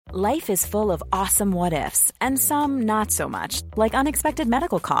Life is full of awesome what-ifs, and some not so much, like unexpected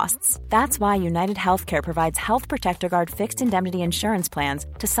medical costs. That's why United Healthcare provides Health Protector Guard fixed indemnity insurance plans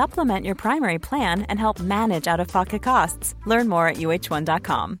to supplement your primary plan and help manage out-of-pocket costs. Learn more at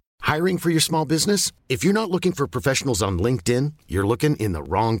uh1.com. Hiring for your small business? If you're not looking for professionals on LinkedIn, you're looking in the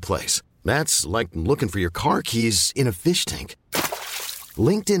wrong place. That's like looking for your car keys in a fish tank.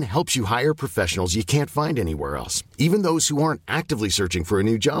 LinkedIn helps you hire professionals you can't find anywhere else, even those who aren't actively searching for a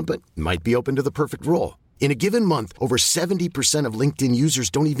new job but might be open to the perfect role. In a given month, over 70% of LinkedIn users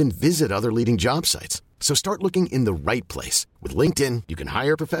don't even visit other leading job sites. So start looking in the right place. With LinkedIn, you can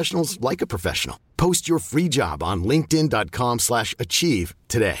hire professionals like a professional. Post your free job on linkedin.com/achieve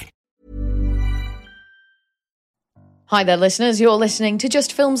today. Hi there, listeners. You're listening to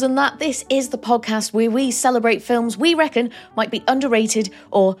Just Films and That. This is the podcast where we celebrate films we reckon might be underrated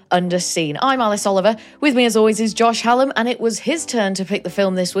or underseen. I'm Alice Oliver. With me, as always, is Josh Hallam, and it was his turn to pick the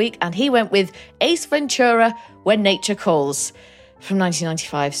film this week, and he went with Ace Ventura: When Nature Calls from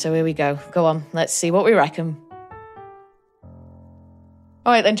 1995. So here we go. Go on, let's see what we reckon.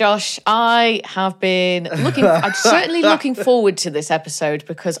 All right then, Josh, I'm certainly looking forward to this episode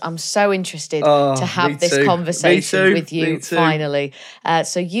because I'm so interested to have this conversation with you finally.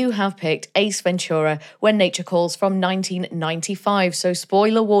 So you have picked Ace Ventura: When Nature Calls from 1995. So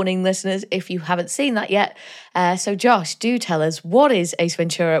spoiler warning, listeners, if you haven't seen that yet. So Josh, do tell us, what is Ace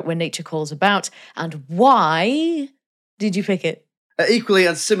Ventura: When Nature Calls about, and why did you pick it? Equally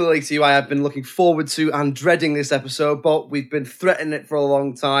and similarly to you, I have been looking forward to and dreading this episode, but we've been threatening it for a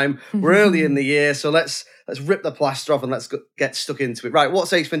long time. We're early in the year, so let's rip the plaster off and let's get stuck into it. Right,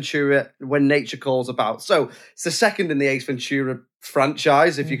 what's Ace Ventura: When Nature Calls about? So it's the second in the Ace Ventura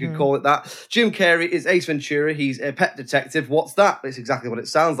franchise, if you could call it that. Jim Carrey is Ace Ventura. He's a pet detective. What's that? It's exactly what it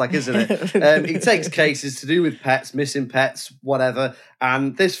sounds like, isn't it? He takes cases to do with pets, missing pets, whatever.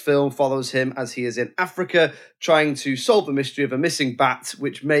 And this film follows him as he is in Africa trying to solve the mystery of a missing bat,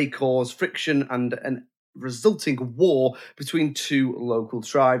 which may cause friction and an resulting war between two local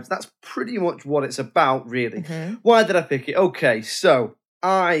tribes. That's pretty much what it's about, really. Why did I pick it? Okay, so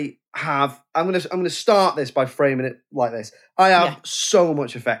I'm gonna start this by framing it like this. I have so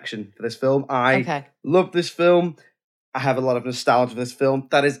much affection for this film. I love this film. I have a lot of nostalgia for this film.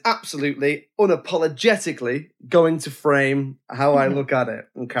 That is absolutely, unapologetically going to frame how I look at it.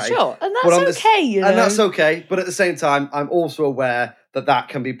 Okay, sure, and that's okay. You know? And that's okay. But at the same time, I'm also aware that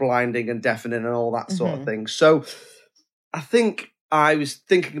can be blinding and deafening and all that sort of thing. So I think I was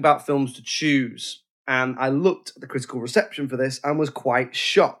thinking about films to choose, and I looked at the critical reception for this and was quite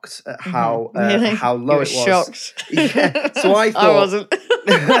shocked at how low it was. Shocked. Yeah. So I thought I wasn't.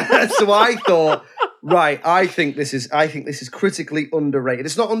 So I thought, right, I think this is critically underrated.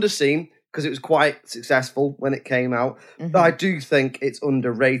 It's not underseen because it was quite successful when it came out, but I do think it's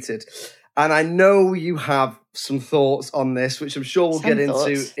underrated. And I know you have some thoughts on this, which I'm sure we'll get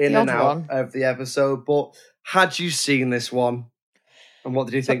into in and out of the episode. But had you seen this one? And what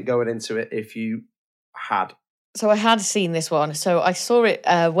did you think going into it if you had? So I had seen this one. So I saw it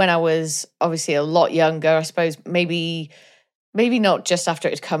when I was obviously a lot younger. I suppose maybe not just after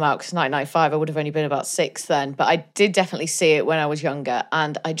it had come out, because 1995, I would have only been about 6 then. But I did definitely see it when I was younger.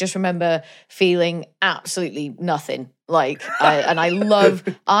 And I just remember feeling absolutely nothing. I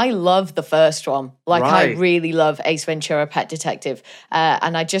love the first one. I really love Ace Ventura: Pet Detective.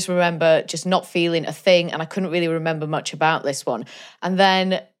 And I just remember just not feeling a thing, and I couldn't really remember much about this one. And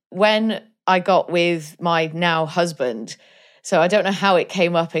then when I got with my now husband, so I don't know how it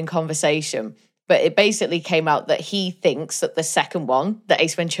came up in conversation, but it basically came out that he thinks that the second one, that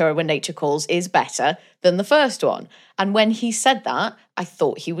Ace Ventura: When Nature Calls, is better than the first one. And when he said that, I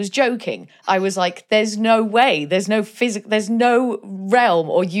thought he was joking. I was like, there's no way, there's no realm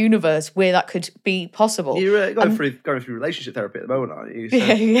or universe where that could be possible. You're going through relationship therapy at the moment, aren't you? So,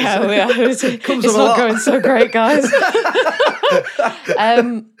 yeah, we are. It's not going so great, guys.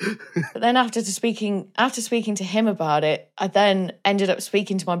 But then after speaking to him about it, I then ended up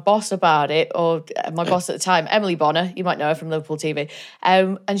speaking to my boss about it, or my boss at the time, Emily Bonner, you might know her from Liverpool TV,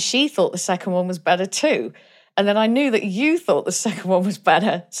 and she thought the second one was better too. And then I knew that you thought the second one was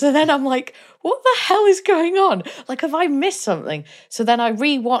better. So then I'm like, what the hell is going on? Have I missed something? So then I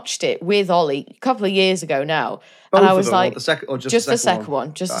rewatched it with Ollie a couple of years ago now. Both and I was like, just the second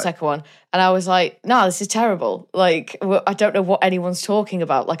one. The second one. And I was like, no, this is terrible. I don't know what anyone's talking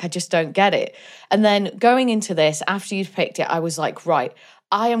about. I just don't get it. And then going into this, after you'd picked it, I was like, right,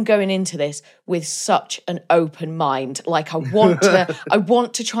 I am going into this with such an open mind. Like I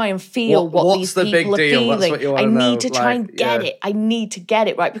want to try and feel what these the people big are deal? That's feeling. what you want I to know. need to try and get it. I need to get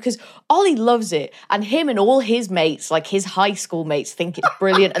it right because Ollie loves it, and him and all his mates, like his high school mates, think it's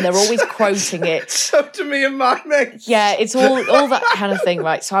brilliant, and they're always quoting it. So to me and my mates. Yeah, it's all that kind of thing,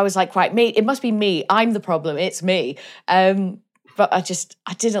 right? So I was like, right, me, it must be me. I'm the problem. It's me. But I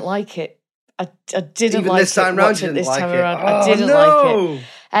didn't like it. I didn't Even like this time it. round, Watch you it didn't this like time it. around. Oh, I didn't no.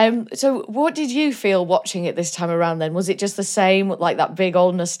 like it. So what did you feel watching it this time around then? Was it just the same, like that big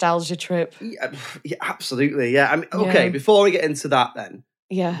old nostalgia trip? Yeah, absolutely. Yeah. I mean, okay, before we get into that then,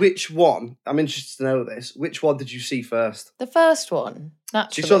 which one, I'm interested to know this, which one did you see first? The first one,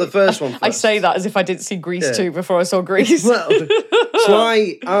 naturally. You saw the first one first? I say that as if I didn't see Grease 2 before I saw Grease. Well, so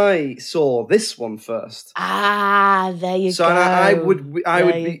I saw this one first. There you go. So I would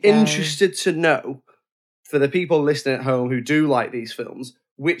be interested to know, for the people listening at home who do like these films,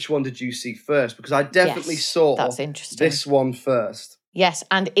 which one did you see first? Because I definitely saw this one first. Yes,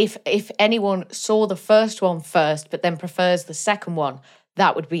 and if anyone saw the first one first but then prefers the second one,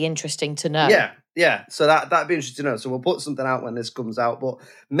 that would be interesting to know. Yeah. So that'd be interesting to know. So we'll put something out when this comes out, but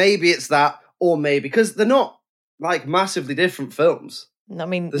maybe it's that, or maybe because they're not like massively different films. I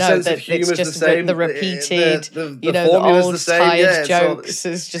mean, the sense of humor is just the same. The repeated, the old the same. tired jokes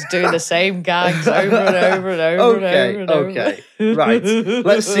is just doing the same gags over and over and over and over. Okay, right.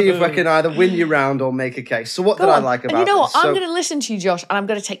 Let's see if I can either win you round or make a case. So what did I like about this? And you know what? this? I'm going to listen to you, Josh, and I'm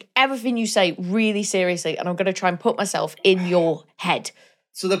going to take everything you say really seriously, and I'm going to try and put myself in your head.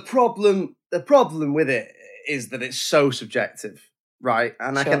 So the problem with it is that it's so subjective. Right,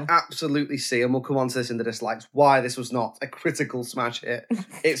 and I can absolutely see, and we'll come on to this in the dislikes, why this was not a critical smash hit.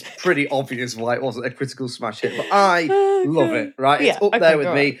 It's pretty obvious why it wasn't a critical smash hit, but I love it, right? It's up there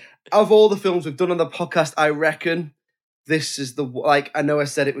with me. Of all the films we've done on the podcast, I reckon this is I know I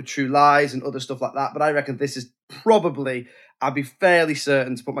said it with True Lies and other stuff like that, but I reckon this is probably, I'd be fairly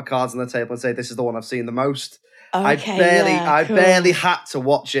certain to put my cards on the table and say this is the one I've seen the most. Okay, I barely had to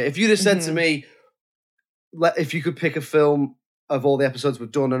watch it. If you'd have said to me, if you could pick a film of all the episodes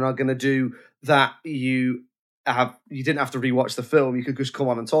we've done and are going to do that, you didn't have to rewatch the film, you could just come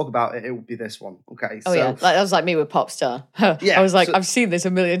on and talk about it, it would be this one. Okay. That was like me with Popstar. I was like, I've seen this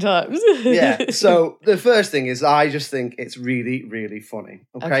a million times. So the first thing is I just think it's really, really funny.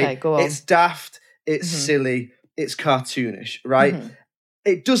 Okay, go on. It's daft, it's silly, it's cartoonish, right?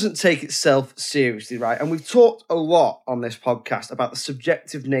 It doesn't take itself seriously, right? And we've talked a lot on this podcast about the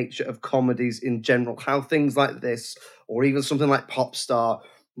subjective nature of comedies in general, how things like this, or even something like Popstar,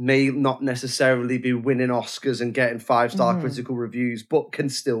 may not necessarily be winning Oscars and getting 5-star critical reviews, but can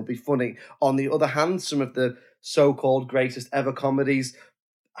still be funny. On the other hand, some of the so-called greatest ever comedies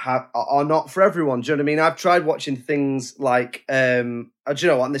are not for everyone. Do you know what I mean? I've tried watching things like, do you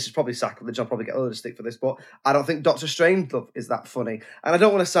know what? And this is probably sacrilege. I'll probably get a load of stick for this, but I don't think Dr. Strangelove is that funny. And I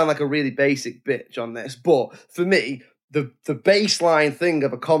don't want to sound like a really basic bitch on this, but for me, the baseline thing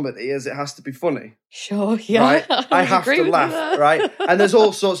of a comedy is it has to be funny. Sure, yeah. Right? I have to laugh, right? And there's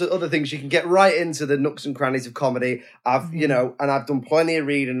all sorts of other things. You can get right into the nooks and crannies of comedy. I've done plenty of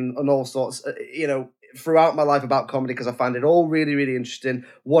reading and all sorts, throughout my life about comedy because I find it all really, really interesting.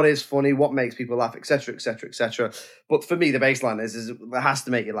 What is funny, what makes people laugh, etc., etc., etc. But for me, the baseline is it has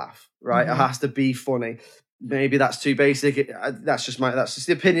to make you laugh, right? It has to be funny. Maybe that's too basic. That's just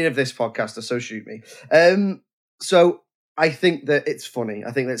the opinion of this podcaster, so shoot me. So I think that it's funny.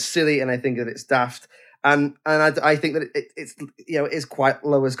 I think that it's silly, and I think that it's daft, and I think that it's it is quite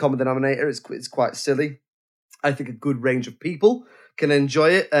low as common denominator. It's quite silly. I think a good range of people can enjoy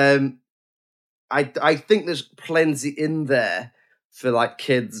it. I think there's plenty in there for like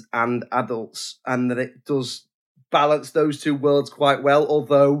kids and adults, and that it does balance those two worlds quite well.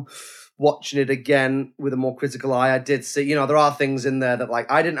 Although watching it again with a more critical eye, I did see, there are things in there that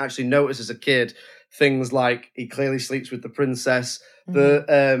like I didn't actually notice as a kid. Things like he clearly sleeps with the princess.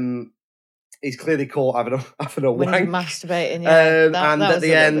 He's clearly caught having a when wank. He's masturbating, yeah. And at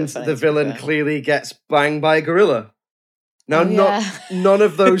the end, the villain clearly gets banged by a gorilla. Now, none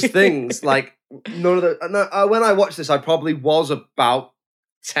of those things, like none of the. When I watched this, I probably was about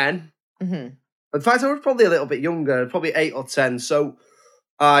 10. In fact, I was probably a little bit younger, probably 8 or 10. So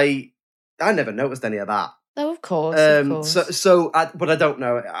I never noticed any of that. No, of course. But I don't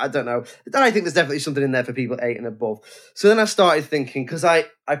know. I think there's definitely something in there for people 8 and above. So then I started thinking, because I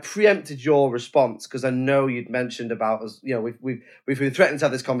preempted your response, because I know you'd mentioned about us. We've been threatening to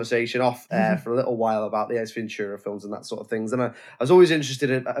have this conversation off air for a little while about the Ace Ventura films and that sort of things. And I was always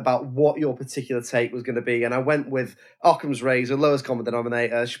interested about what your particular take was going to be. And I went with Occam's Razor, lowest common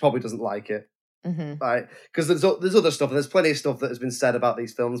denominator. She probably doesn't like it. right? Because there's other stuff, and there's plenty of stuff that has been said about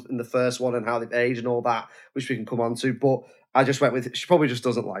these films in the first one and how they've aged and all that, which we can come on to. But I just went with, she probably just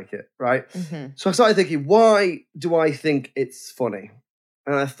doesn't like it, right? So I started thinking, why do I think it's funny?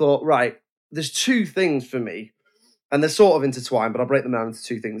 And I thought, right, there's two things for me, and they're sort of intertwined, but I'll break them down into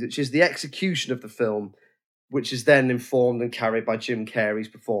two things, which is the execution of the film, which is then informed and carried by Jim Carrey's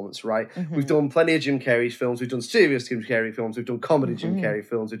performance, right? We've done plenty of Jim Carrey's films. We've done serious Jim Carrey films. We've done comedy Jim Carrey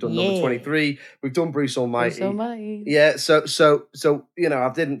films. We've done Number 23. We've done Bruce Almighty. Yeah, so you know,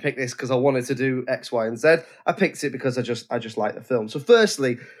 I didn't pick this because I wanted to do X, Y, and Z. I picked it because I just like the film. So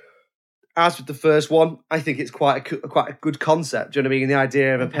firstly, as with the first one, I think it's quite a good concept. Do you know what I mean? The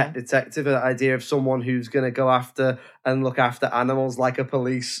idea of a pet detective, the idea of someone who's going to go after and look after animals like a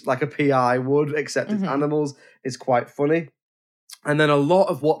PI would, except it's animals, is quite funny. And then a lot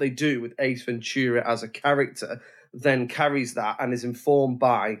of what they do with Ace Ventura as a character then carries that and is informed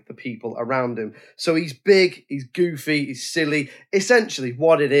by the people around him. So he's big, he's goofy, he's silly. Essentially,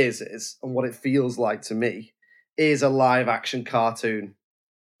 what it is, and what it feels like to me, is a live action cartoon.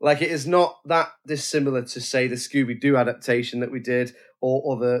 Like, it is not that dissimilar to, say, the Scooby-Doo adaptation that we did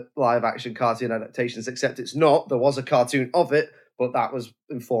or other live-action cartoon adaptations, except it's not. There was a cartoon of it, but that was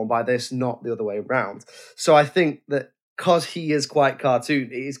informed by this, not the other way around. So I think that because he is quite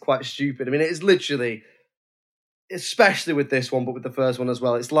cartoon, he is quite stupid. I mean, it is literally, especially with this one, but with the first one as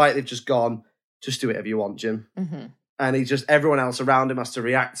well, it's like they've just gone, just do whatever you want, Jim. And everyone else around him has to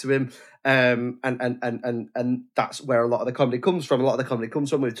react to him. And that's where a lot of the comedy comes from.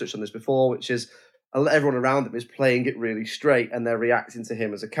 We've touched on this before, which is everyone around him is playing it really straight and they're reacting to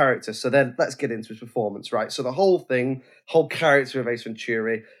him as a character. So then let's get into his performance, right? So the whole character of Ace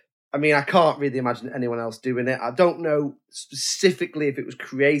Ventura, I mean, I can't really imagine anyone else doing it. I don't know specifically if it was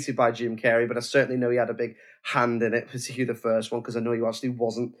created by Jim Carrey, but I certainly know he had a big hand in it, particularly the first one, because I know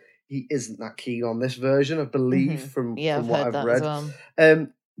he isn't that keen on this version, I believe, from what I've read. Well.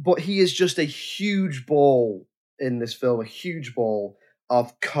 But he is just a huge ball in this film, a huge ball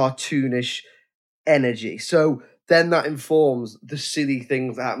of cartoonish energy. So then that informs the silly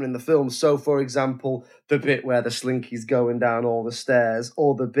things that happen in the film. So, for example, the bit where the slinky's going down all the stairs,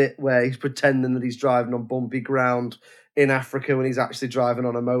 or the bit where he's pretending that he's driving on bumpy ground in Africa when he's actually driving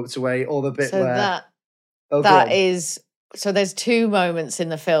on a motorway, or the bit So there's two moments in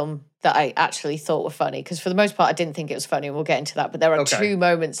the film that I actually thought were funny, because for the most part I didn't think it was funny, and we'll get into that. But there are two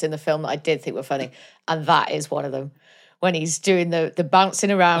moments in the film that I did think were funny, and that is one of them. When he's doing the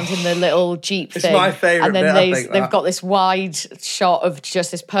bouncing around in the little Jeep thing. It's my favourite bit, they've got this wide shot of just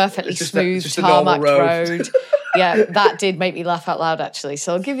this perfectly smooth tarmac road. Yeah, that did make me laugh out loud, actually.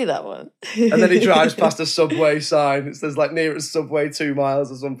 So I'll give you that one. And then he drives past a Subway sign. It says, like, nearest Subway 2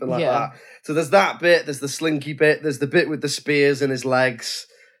 miles or something like that. So there's that bit. There's the slinky bit. There's the bit with the spears in his legs.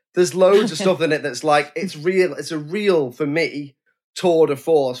 There's loads of stuff in it that's like, it's real. It's a real, for me, tour de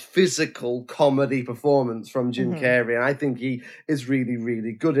force, physical comedy performance from Jim Carrey. And I think he is really,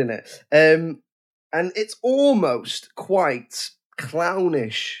 really good in it. And it's almost quite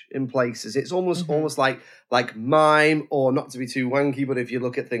clownish in places. It's almost like mime, or not to be too wanky, but if you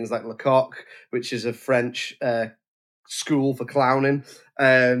look at things like Lecoq, which is a French school for clowning,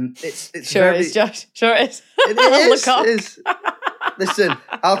 it's sure very, it is, Josh. Sure it is. It is. Listen,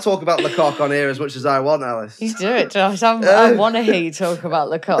 I'll talk about Lecoq on here as much as I want, Alice. You do it, Josh. I want to hear you talk about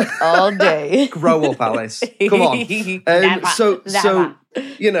Lecoq all day. Grow up, Alice. Come on. So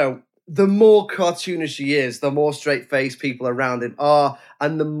you know, the more cartoonish he is, the more straight-faced people around him are,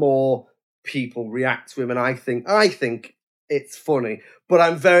 and the more people react to him. And I think it's funny. But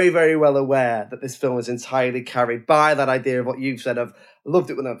I'm very, very well aware that this film is entirely carried by that idea of what you've said of, I loved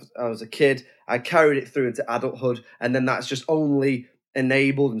it when I was a kid. I carried it through into adulthood, and then that's just only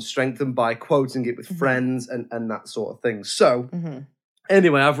enabled and strengthened by quoting it with friends and that sort of thing. So,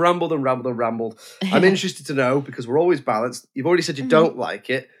 anyway, I've rambled. I'm interested to know, because we're always balanced. You've already said you don't like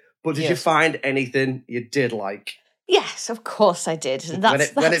it, but did you find anything you did like? Yes, of course I did.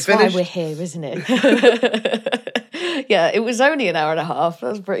 That's why we're here, isn't it? Yeah, it was only an hour and a half. That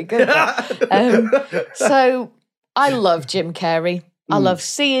was pretty good. So I love Jim Carrey. I love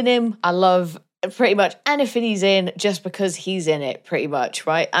seeing him. I love pretty much anything he's in, just because he's in it, pretty much,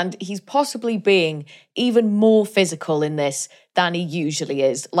 right? And he's possibly being even more physical in this than he usually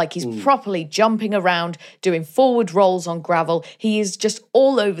is. Like, he's properly jumping around, doing forward rolls on gravel. He is just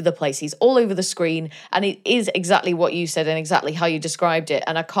all over the place. He's all over the screen. And it is exactly what you said and exactly how you described it.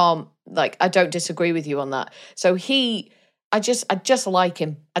 And I don't disagree with you on that. So he I just like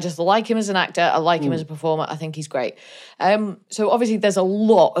him. I just like him as an actor. I like him as a performer. I think he's great. So obviously there's a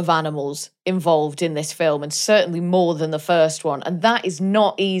lot of animals involved in this film, and certainly more than the first one. And that is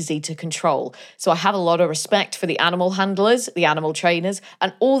not easy to control. So I have a lot of respect for the animal handlers, the animal trainers,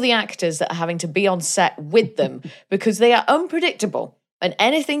 and all the actors that are having to be on set with them because they are unpredictable. And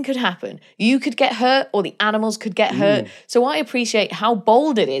anything could happen. You could get hurt or the animals could get hurt. So I appreciate how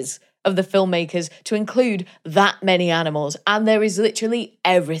bold it is of the filmmakers to include that many animals. And there is literally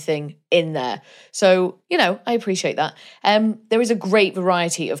everything in there. So, I appreciate that. There is a great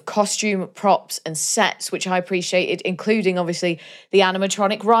variety of costume, props and sets, which I appreciated, including obviously the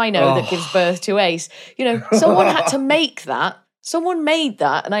animatronic rhino that gives birth to Ace. Someone had to make that. Someone made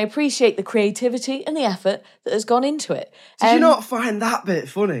that, and I appreciate the creativity and the effort that has gone into it. Did you not find that bit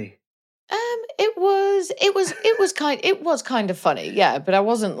funny? It was kind of funny, yeah, but it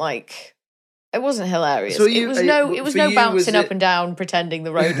wasn't hilarious. So it was no bouncing up and down pretending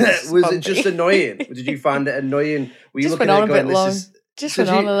the road was it just annoying? Did you find it annoying? Were you just looking went on at it a bit long. Just went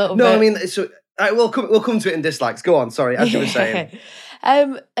on a little bit. No, I mean, so we'll come to it in dislikes. Go on, sorry, as you were saying.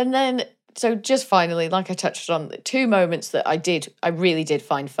 And then. So just finally, like I touched on, two moments that I really did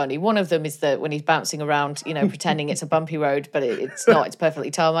find funny. One of them is when he's bouncing around, pretending it's a bumpy road, but it's not, it's perfectly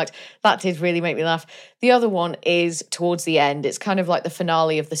tarmacked. That did really make me laugh. The other one is towards the end. It's kind of like the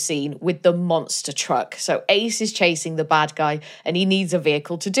finale of the scene with the monster truck. So Ace is chasing the bad guy and he needs a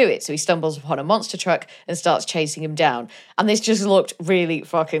vehicle to do it. So he stumbles upon a monster truck and starts chasing him down. And this just looked really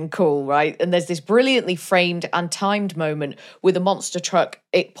fucking cool, right? And there's this brilliantly framed and timed moment with a monster truck.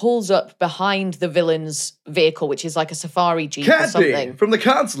 It pulls up behind the villain's vehicle, which is like a safari jeep or something. From the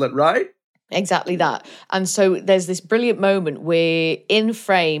consulate, right? Exactly that. And so there's this brilliant moment where in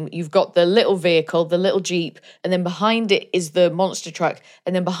frame, you've got the little vehicle, the little jeep, and then behind it is the monster truck.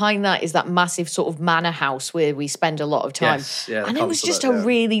 And then behind that is that massive sort of manor house where we spend a lot of time. Yes, yeah, and it was just a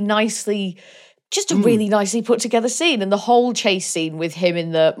really nicely put together scene. And the whole chase scene with him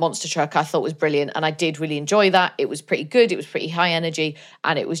in the monster truck I thought was brilliant. And I did really enjoy that. It was pretty good. It was pretty high energy.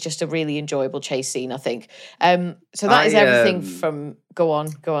 And it was just a really enjoyable chase scene, I think. So that is everything from... Go on.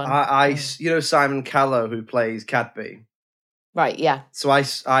 Simon Callow, who plays Cadby. Right, yeah. So I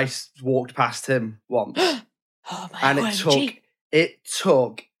walked past him once. Oh my and it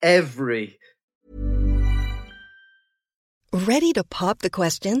took every... Ready to pop the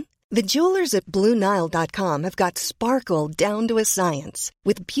question? The jewelers at BlueNile.com have got sparkle down to a science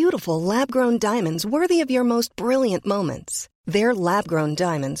with beautiful lab-grown diamonds worthy of your most brilliant moments. Their lab-grown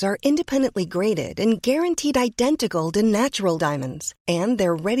diamonds are independently graded and guaranteed identical to natural diamonds, and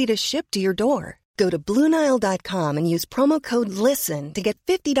they're ready to ship to your door. Go to BlueNile.com and use promo code LISTEN to get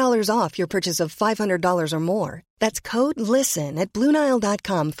 $50 off your purchase of $500 or more. That's code LISTEN at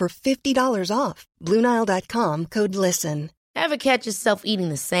BlueNile.com for $50 off. BlueNile.com, code LISTEN. Ever catch yourself eating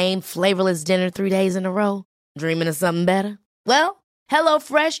the same flavorless dinner 3 days in a row? Dreaming of something better? Well,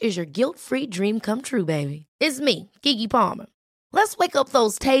 HelloFresh is your guilt-free dream come true, baby. It's me, Keke Palmer. Let's wake up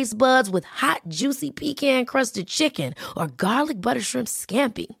those taste buds with hot, juicy pecan-crusted chicken or garlic butter shrimp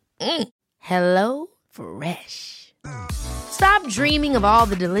scampi. Hello Fresh. Stop dreaming of all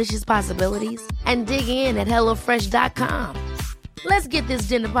the delicious possibilities and dig in at HelloFresh.com. Let's get this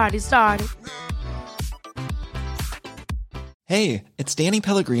dinner party started. Hey, it's Danny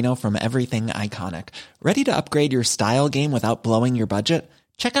Pellegrino from Everything Iconic. Ready to upgrade your style game without blowing your budget?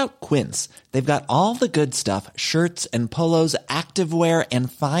 Check out Quince. They've got all the good stuff, shirts and polos, activewear, and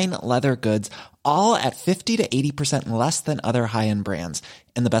fine leather goods, all at 50 to 80% less than other high-end brands.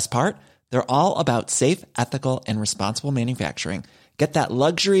 And the best part? They're all about safe, ethical, and responsible manufacturing. Get that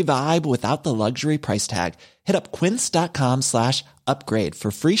luxury vibe without the luxury price tag. Hit up quince.com/upgrade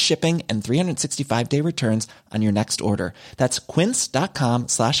for free shipping and 365-day returns on your next order. That's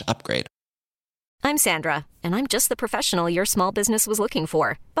quince.com/upgrade. I'm Sandra, and I'm just the professional your small business was looking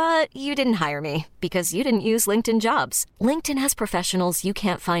for. But you didn't hire me because you didn't use LinkedIn Jobs. LinkedIn has professionals you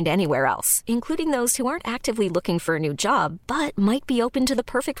can't find anywhere else, including those who aren't actively looking for a new job, but might be open to the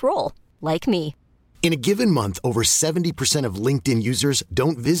perfect role, like me. In a given month, over 70% of LinkedIn users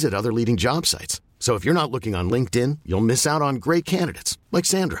don't visit other leading job sites. So if you're not looking on LinkedIn, you'll miss out on great candidates like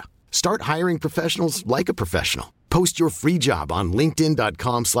Sandra. Start hiring professionals like a professional. Post your free job on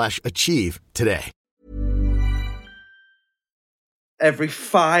linkedin.com/achieve today. Every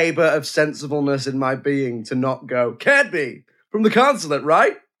fibre of sensibleness in my being to not go, Cadby, from the consulate,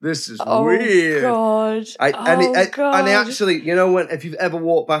 right? This is weird. God. God. And they actually, if you've ever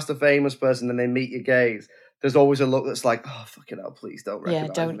walked past a famous person and they meet your gaze, there's always a look that's like, oh, fucking hell, please don't recognise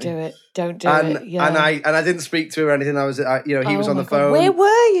me. Don't do it. Don't do it. Yeah. And I didn't speak to him or anything. He was on the phone. Where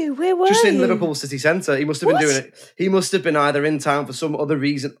were you? Just in Liverpool city centre. He must have been doing it. He must have been either in town for some other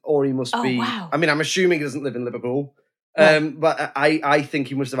reason, or he must be. Wow. I mean, I'm assuming he doesn't live in Liverpool. Right. But I think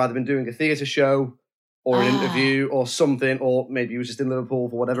he must have either been doing a theatre show or an interview or something, or maybe he was just in Liverpool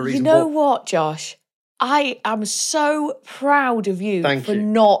for whatever reason. You know what, Josh? I am so proud of you for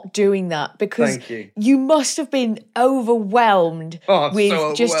not doing that, because you must have been overwhelmed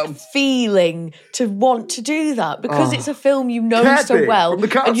with just feeling to want to do that, because it's a film you know so well.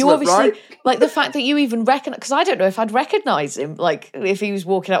 And you obviously, like the fact that you even recognise, because I don't know if I'd recognise him, like if he was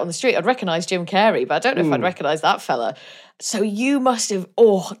walking out on the street, I'd recognise Jim Carrey, but I don't know if I'd recognise that fella. So you must have,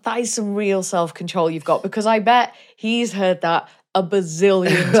 that is some real self-control you've got, because I bet he's heard that a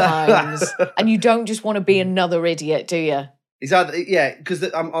bazillion times, and you don't just want to be another idiot, do you? He's had, because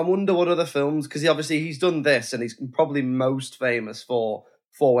I wonder what other films, because he's done this, and he's probably most famous for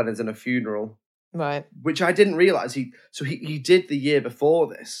Four Weddings and a Funeral, right? Which I didn't realise he did the year before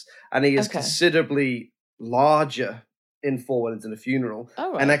this, and he is considerably larger in Four Weddings and a Funeral.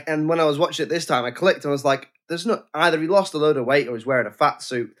 Oh, right. And when I was watching it this time, I clicked and I was like, there's not either he lost a load of weight or he's wearing a fat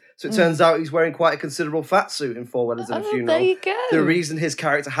suit. So it turns out he's wearing quite a considerable fat suit in Four Weddings and a Funeral. There you go. The reason his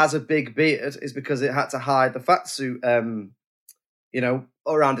character has a big beard is because it had to hide the fat suit, around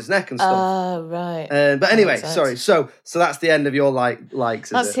his neck and stuff. Oh, right. But anyway, sorry. So that's the end of your likes.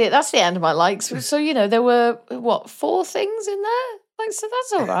 That's it. That's the end of my likes. So there were 4 things in there. Like, so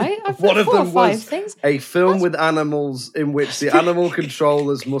that's all right. One of them was things. a film with animals in which the animal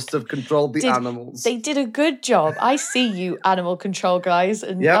controllers must have controlled the animals. They did a good job. I see you animal control guys,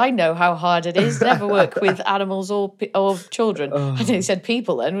 and I know how hard it is. Never work with animals or children. I know you said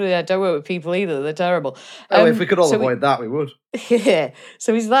people then. I don't work with people either. They're terrible. If we could all avoid that, we would. Yeah.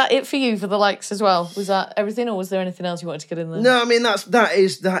 So is that it for you for the likes as well? Was that everything, or was there anything else you wanted to get in there? No, I mean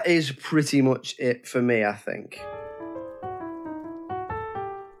that is pretty much it for me, I think.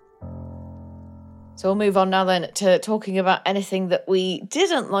 So we'll move on now then to talking about anything that we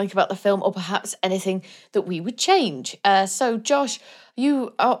didn't like about the film, or perhaps anything that we would change. So Josh,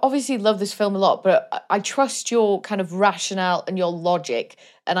 you obviously love this film a lot, but I trust your kind of rationale and your logic,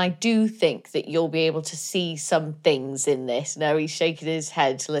 and I do think that you'll be able to see some things in this. No, he's shaking his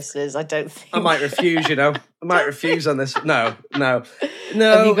head, listeners. I don't think... I might refuse, I might refuse on this. No. Have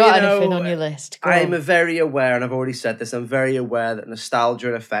you got anything on your list? I'm very aware, and I've already said this, I'm very aware that nostalgia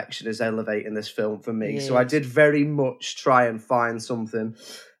and affection is elevating this film for me. Yes. So I did very much try and find something.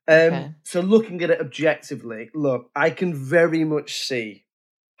 So looking at it objectively, look, I can very much see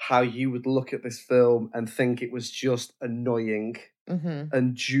how you would look at this film and think it was just annoying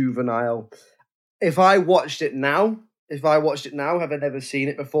and juvenile. If I watched it now, having never seen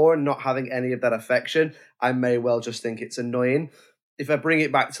it before and not having any of that affection, I may well just think it's annoying. If I bring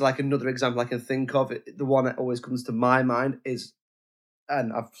it back to like another example I can think of, the one that always comes to my mind is,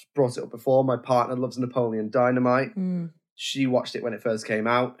 and I've brought it up before, my partner loves Napoleon Dynamite. She watched it when it first came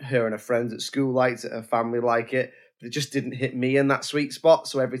out. Her and her friends at school liked it. Her family like it. But it just didn't hit me in that sweet spot.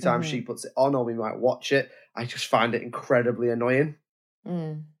 So every time she puts it on or we might watch it, I just find it incredibly annoying.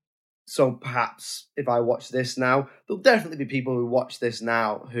 So perhaps if I watch this now, there'll definitely be people who watch this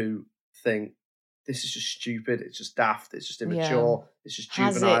now who think, this is just stupid, it's just daft, it's just immature, it's just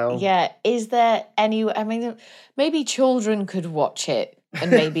juvenile. Is there any... I mean, maybe children could watch it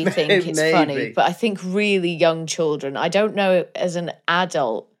and maybe think it's funny, but I think really young children, I don't know as an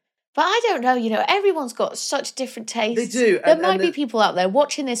adult, but I don't know, everyone's got such different tastes. They do. There might be people out there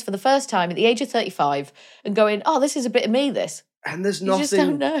watching this for the first time at the age of 35 and going, oh, this is a bit of me, this. And there's nothing, just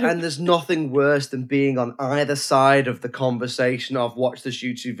don't know. And there's nothing worse than being on either side of the conversation of watch this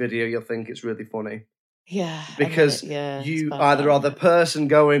YouTube video, you'll think it's really funny. Yeah. Because you either are the person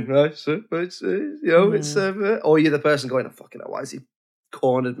going, it's or you're the person going, oh, fucking hell, why is he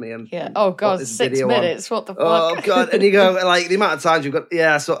cornered me? And oh God, 6 minutes, what the fuck? Oh God, and you go, like, the amount of times you've got,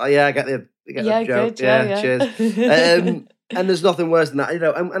 I get the joke. Cheers. And there's nothing worse than that,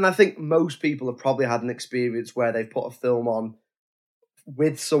 and I think most people have probably had an experience where they've put a film on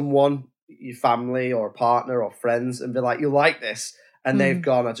with someone, your family or a partner or friends, and be like, you like this? And they've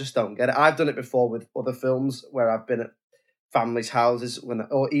gone, I just don't get it. I've done it before with other films where I've been at families' houses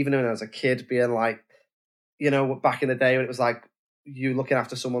or even when I was a kid, being like, back in the day when it was like, you looking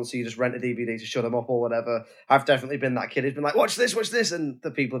after someone, so you just rent a DVD to shut them up or whatever. I've definitely been that kid who's been like, watch this, and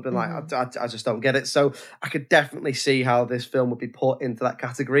the people have been like, I just don't get it. So I could definitely see how this film would be put into that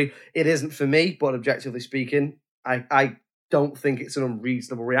category. It isn't for me, but objectively speaking, I don't think it's an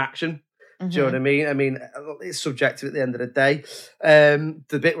unreasonable reaction. Do you know what I mean? I mean, it's subjective at the end of the day.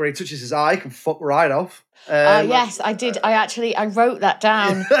 The bit where he touches his eye can fuck right off. Yes, I did. I wrote that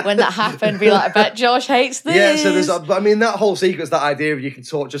down when that happened. Be like, I bet Josh hates this. Yeah, so I mean, that whole sequence, that idea of you can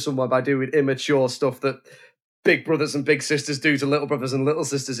torture someone by doing immature stuff that big brothers and big sisters do to little brothers and little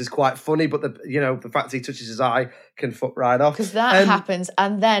sisters is quite funny, but the fact that he touches his eye can fuck right off. Because that happens,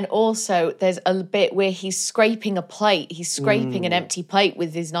 and then also there's a bit where he's scraping a plate. He's scraping an empty plate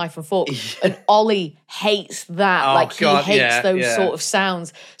with his knife and fork, and Ollie hates that. Oh, like, God, he hates those sort of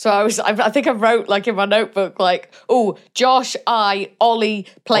sounds. So I think I wrote like in my notebook, like, oh, Josh, Ollie,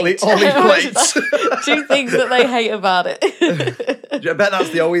 plate. Ollie plates. 2 things that they hate about it. I bet that's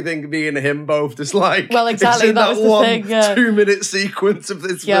the only thing me and him both dislike. Well, exactly. In that that was one the thing. Yeah. 2-minute sequence of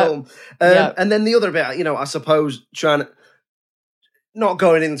this film. And then the other bit, I suppose, trying to not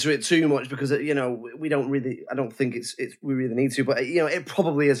going into it too much because we don't really. I don't think we really need to, but it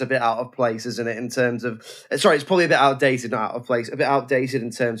probably is a bit out of place, isn't it? In terms of, it's probably a bit outdated, not out of place, a bit outdated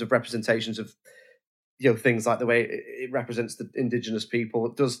in terms of representations of things like the way it represents the indigenous people.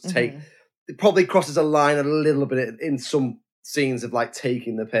 It does take. It probably crosses a line a little bit in some scenes of like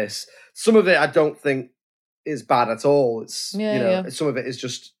taking the piss. Some of it I don't think is bad at all. It's some of it is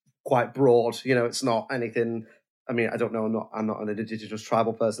just quite broad. It's not anything. I mean, I don't know. I'm not an indigenous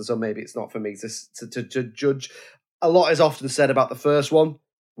tribal person, so maybe it's not for me to judge. A lot is often said about the first one.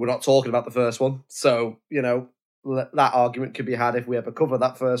 We're not talking about the first one, so that argument could be had if we ever cover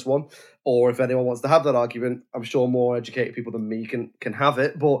that first one, or if anyone wants to have that argument. I'm sure more educated people than me can have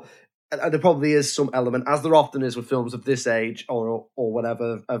it, but. And there probably is some element, as there often is with films of this age or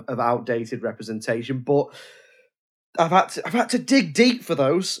whatever, of outdated representation. But I've had to dig deep for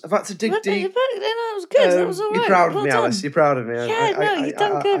those. I've had to dig deep. That was good. That was all right. You're proud of well me, done. Alice. You're proud of me. Yeah, you've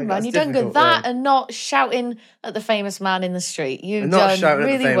done good, man. You've done good. That and not shouting at the famous man in the street. You've done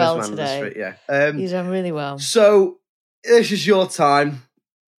really well today. You've done really well. So this is your time.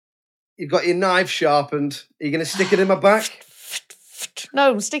 You've got your knife sharpened. Are you going to stick it in my back?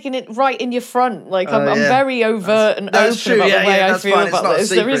 No, I'm sticking it right in your front. Like I'm very overt and open about the way I feel about this.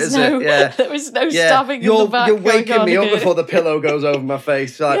 There is no stabbing in the back. You're waking me up before the pillow goes over my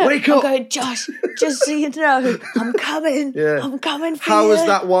face. You're like, wake up! I'm going, Josh, just so you know, I'm coming. I'm coming for you. How was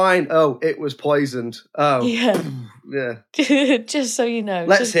that wine? Oh, it was poisoned. Oh, yeah. Just so you know.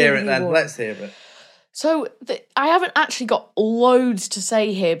 Let's hear it then. Let's hear it. So I haven't actually got loads to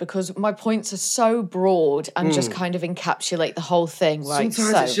say here because my points are so broad and just kind of encapsulate the whole thing, right?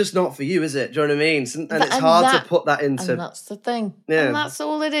 Sometimes it's just not for you, is it? Do you know what I mean? And it's hard to put that into... And that's the thing. Yeah. And that's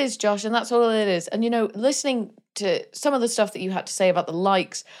all it is, Josh, and that's all it is. And, listening to some of the stuff that you had to say about the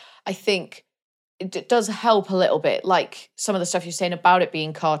likes, I think it does help a little bit, like some of the stuff you're saying about it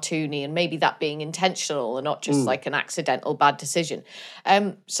being cartoony and maybe that being intentional and not just like an accidental bad decision.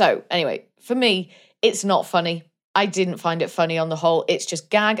 So, anyway, for me... It's not funny. I didn't find it funny on the whole. It's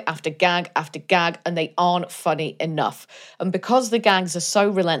just gag after gag after gag, and they aren't funny enough. And because the gags are so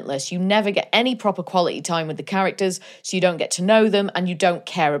relentless, you never get any proper quality time with the characters, so you don't get to know them and you don't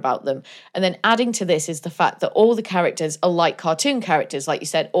care about them. And then adding to this is the fact that all the characters are like cartoon characters, like you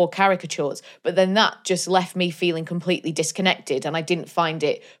said, or caricatures. But then that just left me feeling completely disconnected, and I didn't find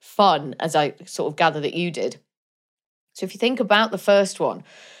it fun, as I sort of gather that you did. So if you think about the first one,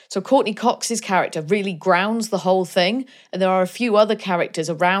 so Courtney Cox's character really grounds the whole thing, and there are a few other characters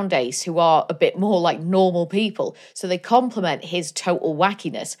around Ace who are a bit more like normal people, so they complement his total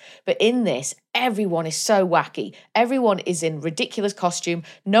wackiness. But in this, everyone is so wacky. Everyone is in ridiculous costume.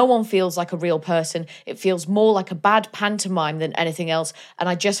 No one feels like a real person. It feels more like a bad pantomime than anything else, and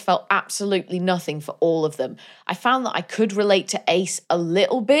I just felt absolutely nothing for all of them. I found that I could relate to Ace a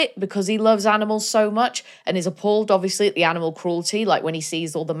little bit because he loves animals so much and is appalled, obviously, at the animal cruelty, like when he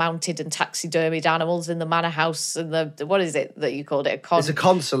sees all the mounted and taxidermied animals in the manor house and the what is it that you called it? It's a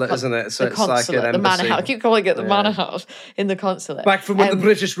consulate, isn't it? So it's consulate, like an embassy. The manor house. I keep calling it the manor house in the consulate. Back from when the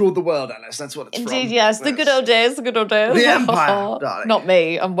British ruled the world, Alice. That's what it's indeed, from. Yes. The good old days, the good old days. The empire, darling. Not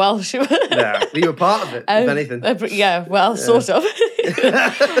me, I'm Welsh. Yeah, you were part of it, if anything. Sort of.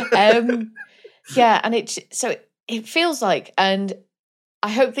 And it feels like, and I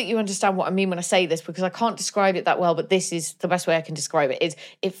hope that you understand what I mean when I say this, because I can't describe it that well, but this is the best way I can describe it, is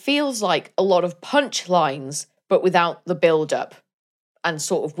it feels like a lot of punchlines, but without the build-up and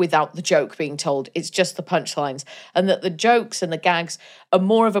sort of without the joke being told. It's just the punchlines, and that the jokes and the gags are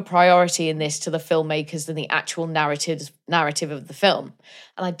more of a priority in this to the filmmakers than the actual narrative of the film.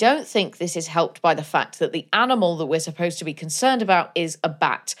 And I don't think this is helped by the fact that the animal that we're supposed to be concerned about is a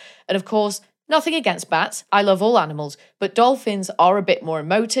bat. And of course, nothing against bats. I love all animals, but dolphins are a bit more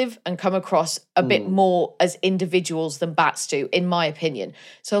emotive and come across a bit more as individuals than bats do, in my opinion.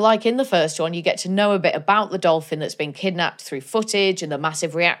 So like in the first one, you get to know a bit about the dolphin that's been kidnapped through footage and the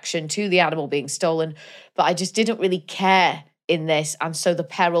massive reaction to the animal being stolen. But I just didn't really care in this. And so the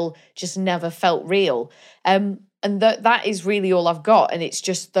peril just never felt real. And that is really all I've got. And it's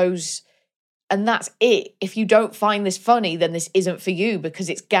just those... And that's it. If you don't find this funny, then this isn't for you because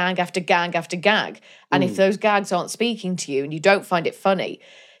it's gag after gag after gag. And if those gags aren't speaking to you and you don't find it funny,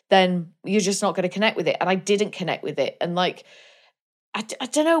 then you're just not going to connect with it. And I didn't connect with it. And like, I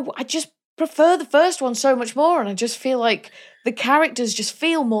don't know, I just prefer the first one so much more. And I just feel like the characters just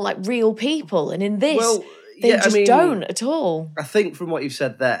feel more like real people. And in this, they don't at all. I think from what you've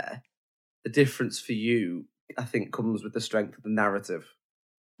said there, the difference for you, I think, comes with the strength of the narrative.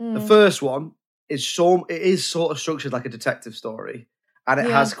 The first one, it is sort of structured like a detective story, and it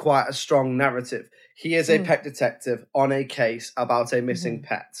has quite a strong narrative. He is a pet detective on a case about a missing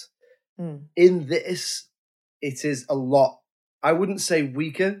pet. In this, it is a lot, I wouldn't say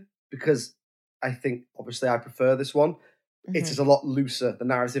weaker, because I think, obviously, I prefer this one. It is a lot looser. The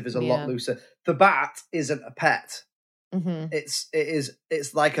narrative is a lot looser. The bat isn't a pet.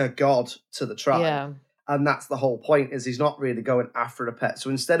 It's like a god to the tribe. Yeah. And that's the whole point, is he's not really going after a pet. So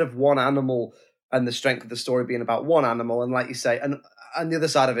instead of one animal and the strength of the story being about one animal, and like you say, and the other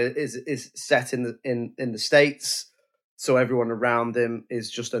side of it is set in the States, so everyone around him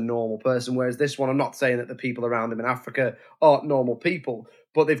is just a normal person. Whereas this one, I'm not saying that the people around him in Africa aren't normal people,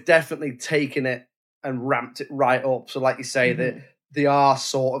 but they've definitely taken it and ramped it right up. So like you say, that they are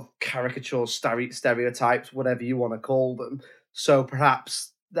sort of caricatures, stereotypes, whatever you want to call them. So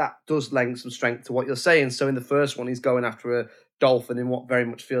perhaps that does lend some strength to what you're saying. So in the first one, he's going after a dolphin in what very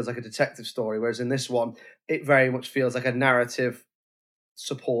much feels like a detective story, whereas in this one, it very much feels like a narrative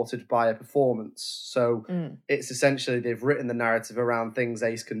supported by a performance. So it's essentially, they've written the narrative around things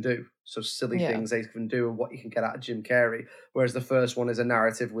Ace can do. So silly things Ace can do and what you can get out of Jim Carrey. Whereas the first one is a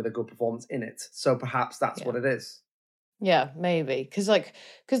narrative with a good performance in it. So perhaps that's what it is. Yeah, maybe. Because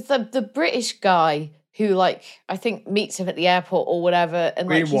the British guy who, like, I think meets him at the airport or whatever, and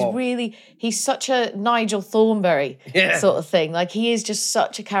like he's such a Nigel Thornberry sort of thing. Like, he is just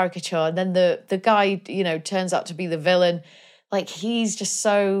such a caricature. And then the guy, turns out to be the villain. Like, he's just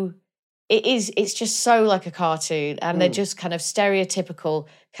so, it's just so like a cartoon, and they're just kind of stereotypical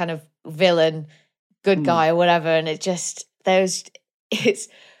kind of villain, good guy or whatever. And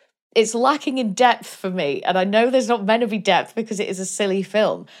it's lacking in depth for me. And I know there's not meant to be depth because it is a silly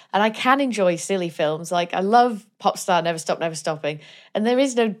film. And I can enjoy silly films. Like, I love Popstar, Never Stop, Never Stopping. And there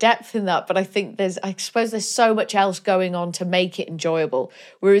is no depth in that. But I think I suppose there's so much else going on to make it enjoyable.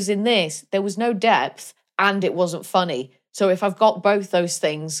 Whereas in this, there was no depth and it wasn't funny. So if I've got both those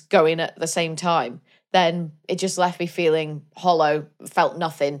things going at the same time, then it just left me feeling hollow, felt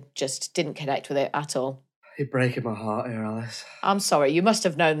nothing, just didn't connect with it at all. You're breaking my heart here, Alice. I'm sorry. You must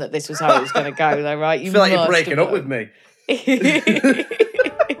have known that this was how it was going to go, though, right? I feel like you're breaking up with me.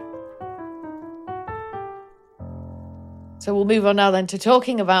 So we'll move on now then to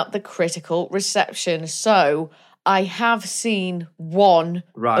talking about the critical reception. So I have seen one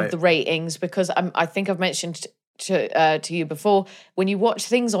of the ratings because I think I've mentioned to you before, when you watch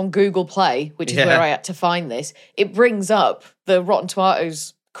things on Google Play, which is where I had to find this, it brings up the Rotten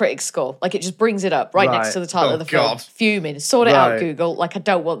Tomatoes critics score. Like, it just brings it up right next to the title of the film. Fuming. Sort it out, Google. Like, I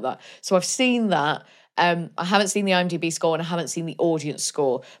don't want that. So I've seen that. I haven't seen the IMDb score and I haven't seen the audience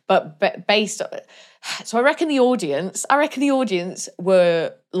score. But based on... So I reckon the audience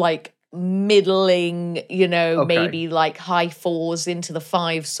were like middling, maybe like high 4s into the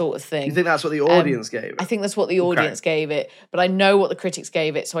 5s sort of thing. You think that's what the audience gave it? I think that's what the audience gave it, but I know what the critics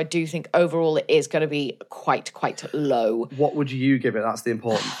gave it, so I do think overall it is going to be quite low. What would you give it? That's the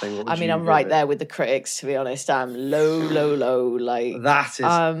important thing. I'm right there with the critics, to be honest. I'm low. Like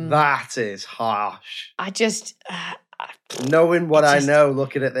that is harsh. I just knowing what I know,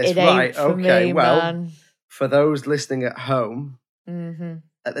 looking at this, right? Okay, me, well, man. For those listening at home.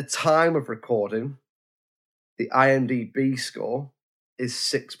 At the time of recording, the IMDb score is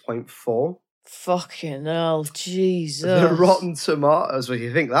 6.4. Fucking hell, Jesus. The Rotten Tomatoes, well,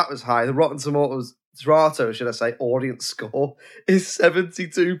 you think that was high, the Rotten Tomatoes, should I say, audience score is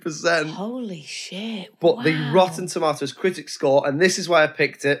 72%. Holy shit. But the Rotten Tomatoes critic score, and this is why I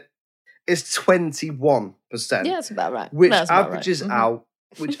picked it, is 21%. Yeah, that's about right. Which averages out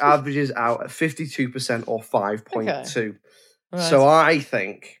at 52% or 5.2. Okay. Right. So I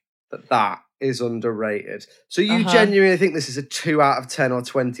think that is underrated. So you genuinely think this is a 2 out of 10 or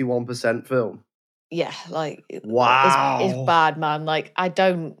 21% film? Yeah, like, wow, it's bad, man. Like, I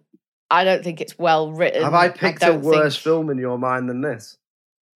don't I don't think it's well written. Have I picked a worse film in your mind than this?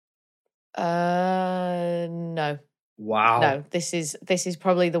 No. Wow. No, this is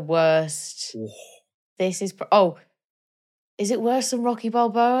probably the worst. Ooh. This is is it worse than Rocky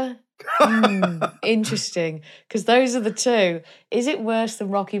Balboa? Interesting, because those are the two. Is it worse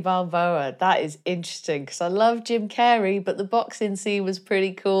than Rocky Balboa? That is interesting, because I love Jim Carrey, but the boxing scene was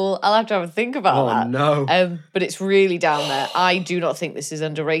pretty cool. I'll have to have a think about that. Oh, no. But it's really down there. I do not think this is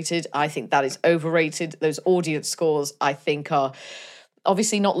underrated. I think that is overrated. Those audience scores, I think, are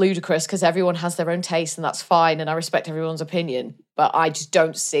obviously not ludicrous, because everyone has their own taste, and that's fine, and I respect everyone's opinion. But I just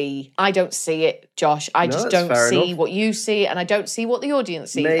don't see it, Josh. I just don't see what you see, and I don't see what the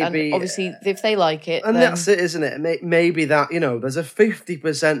audience sees. Maybe, and obviously, if they like it, and then that's it, isn't it? Maybe that, there's a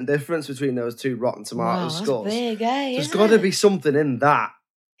 50% difference between those two Rotten Tomatoes scores. That's big, eh? There's got to be something in that.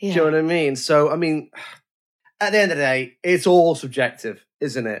 Yeah. Do you know what I mean? So, I mean, at the end of the day, it's all subjective,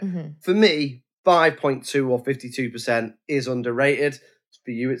 isn't it? Mm-hmm. For me, 5.2 or 52% is underrated. For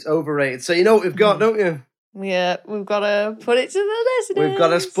you, it's overrated. So you know what we've got, don't you? Yeah, we've got to put it to the listeners. We've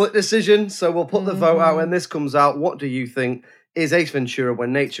got a split decision, so we'll put the vote out when this comes out. What do you think? Is Ace Ventura: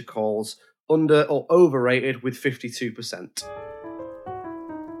 When Nature Calls under or overrated with 52%?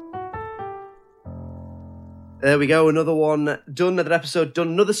 There we go, another one done, another episode done,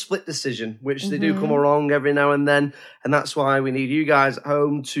 another split decision, which they do come along every now and then, and that's why we need you guys at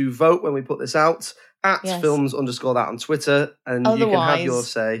home to vote when we put this out. At films_that on Twitter, and you can have your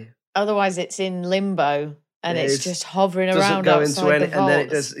say. Otherwise, it's in limbo, and it's just hovering around go outside into the vault. And then it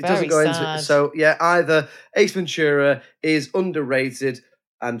doesn't go into it. So, yeah, either Ace Ventura is underrated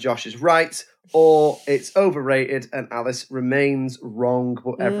and Josh is right, or it's overrated and Alice remains wrong.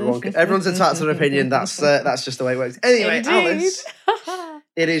 But everyone's entitled to an opinion. That's just the way it works. Anyway, Indeed. Alice,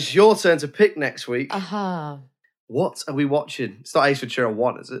 it is your turn to pick next week. What are we watching? It's not Ace Ventura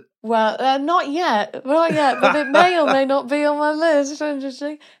 1, is it? Well, not yet, but it may or may not be on my list.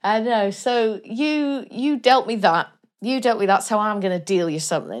 Interesting. I know. So you dealt me that. So I'm going to deal you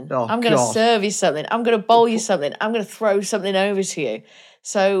something. Oh, I'm going to serve you something. I'm going to bowl you something. I'm going to throw something over to you.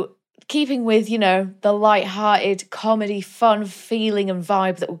 So keeping with, the light-hearted, comedy, fun feeling and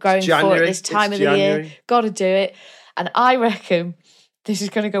vibe that we're going for at this time of the year. Got to do it. And I reckon this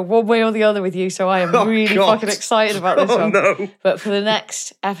is going to go one way or the other with you, so I am really fucking excited about this one. No. But for the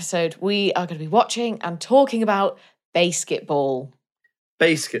next episode, we are going to be watching and talking about basketball.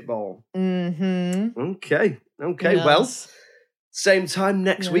 Basketball. Mm-hmm. Okay. Yes. Well, same time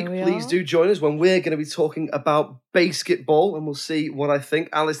next week, please do join us when we're going to be talking about basketball, and we'll see what I think.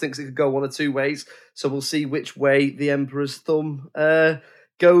 Alice thinks it could go one or two ways, so we'll see which way the Emperor's thumb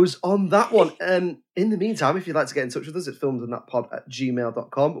goes on that one. In the meantime, if you'd like to get in touch with us, it's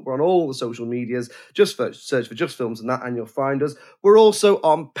filmsandthatpod@gmail.com. We're on all the social medias. Just search for Just Films and That and you'll find us. We're also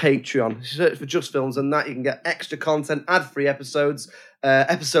on Patreon. Search for Just Films and That. You can get extra content, ad-free episodes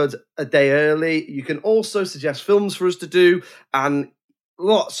a day early. You can also suggest films for us to do and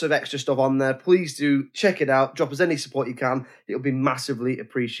lots of extra stuff on there. Please do check it out. Drop us any support you can. It'll be massively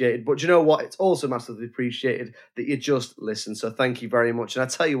appreciated. But you know what? It's also massively appreciated that you just listen. So thank you very much. And I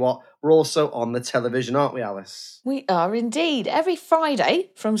tell you what, we're also on the television, aren't we, Alice? We are indeed. Every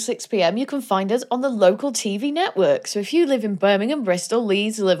Friday from 6 p.m, you can find us on the local TV network. So if you live in Birmingham, Bristol,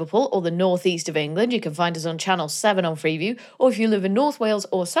 Leeds, Liverpool, or the northeast of England, you can find us on Channel 7 on Freeview. Or if you live in North Wales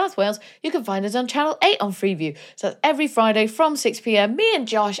or South Wales, you can find us on Channel 8 on Freeview. So that's every Friday from 6 p.m, me and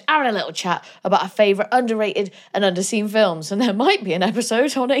Josh having a little chat about our favourite underrated and underseen films. And there might be an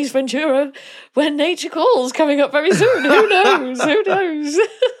episode on Ace Ventura: When Nature Calls coming up very soon. Who knows? Who knows?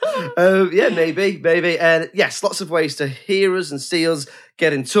 Yeah, maybe. And yes, lots of ways to hear us and see us.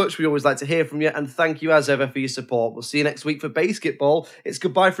 Get in touch. We always like to hear from you. And thank you as ever for your support. We'll see you next week for basketball. It's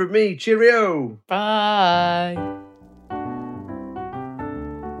goodbye from me. Cheerio. Bye.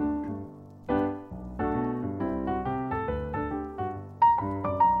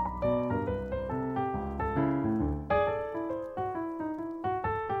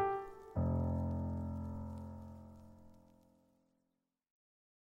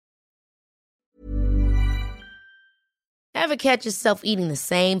 Ever catch yourself eating the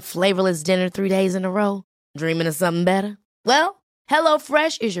same flavorless dinner 3 days in a row? Dreaming of something better? Well,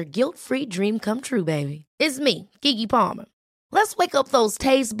 HelloFresh is your guilt-free dream come true, baby. It's me, Keke Palmer. Let's wake up those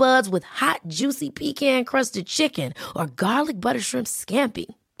taste buds with hot, juicy pecan-crusted chicken or garlic butter shrimp scampi.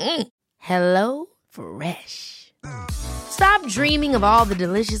 Hello Fresh. Stop dreaming of all the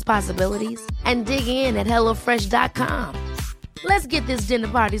delicious possibilities and dig in at HelloFresh.com. Let's get this dinner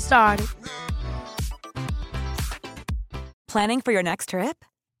party started. Planning for your next trip?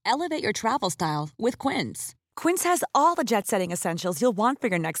 Elevate your travel style with Quince. Quince has all the jet-setting essentials you'll want for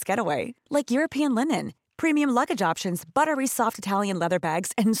your next getaway, like European linen, premium luggage options, buttery soft Italian leather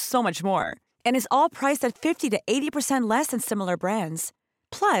bags, and so much more. And is all priced at 50 to 80% less than similar brands.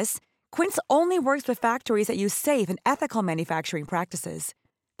 Plus, Quince only works with factories that use safe and ethical manufacturing practices.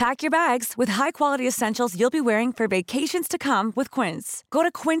 Pack your bags with high-quality essentials you'll be wearing for vacations to come with Quince. Go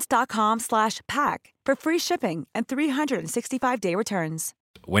to quince.com/pack for free shipping and 365-day returns.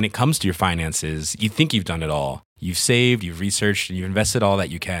 When it comes to your finances, you think you've done it all. You've saved, you've researched, and you've invested all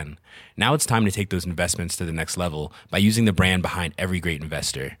that you can. Now it's time to take those investments to the next level by using the brand behind every great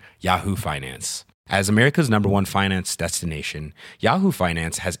investor, Yahoo Finance. As America's #1 finance destination, Yahoo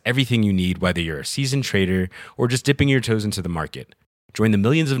Finance has everything you need, whether you're a seasoned trader or just dipping your toes into the market. Join the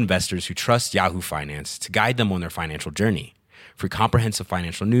millions of investors who trust Yahoo Finance to guide them on their financial journey. For comprehensive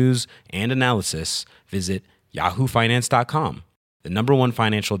financial news and analysis, visit yahoofinance.com, the #1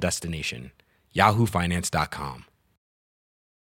 financial destination, yahoofinance.com.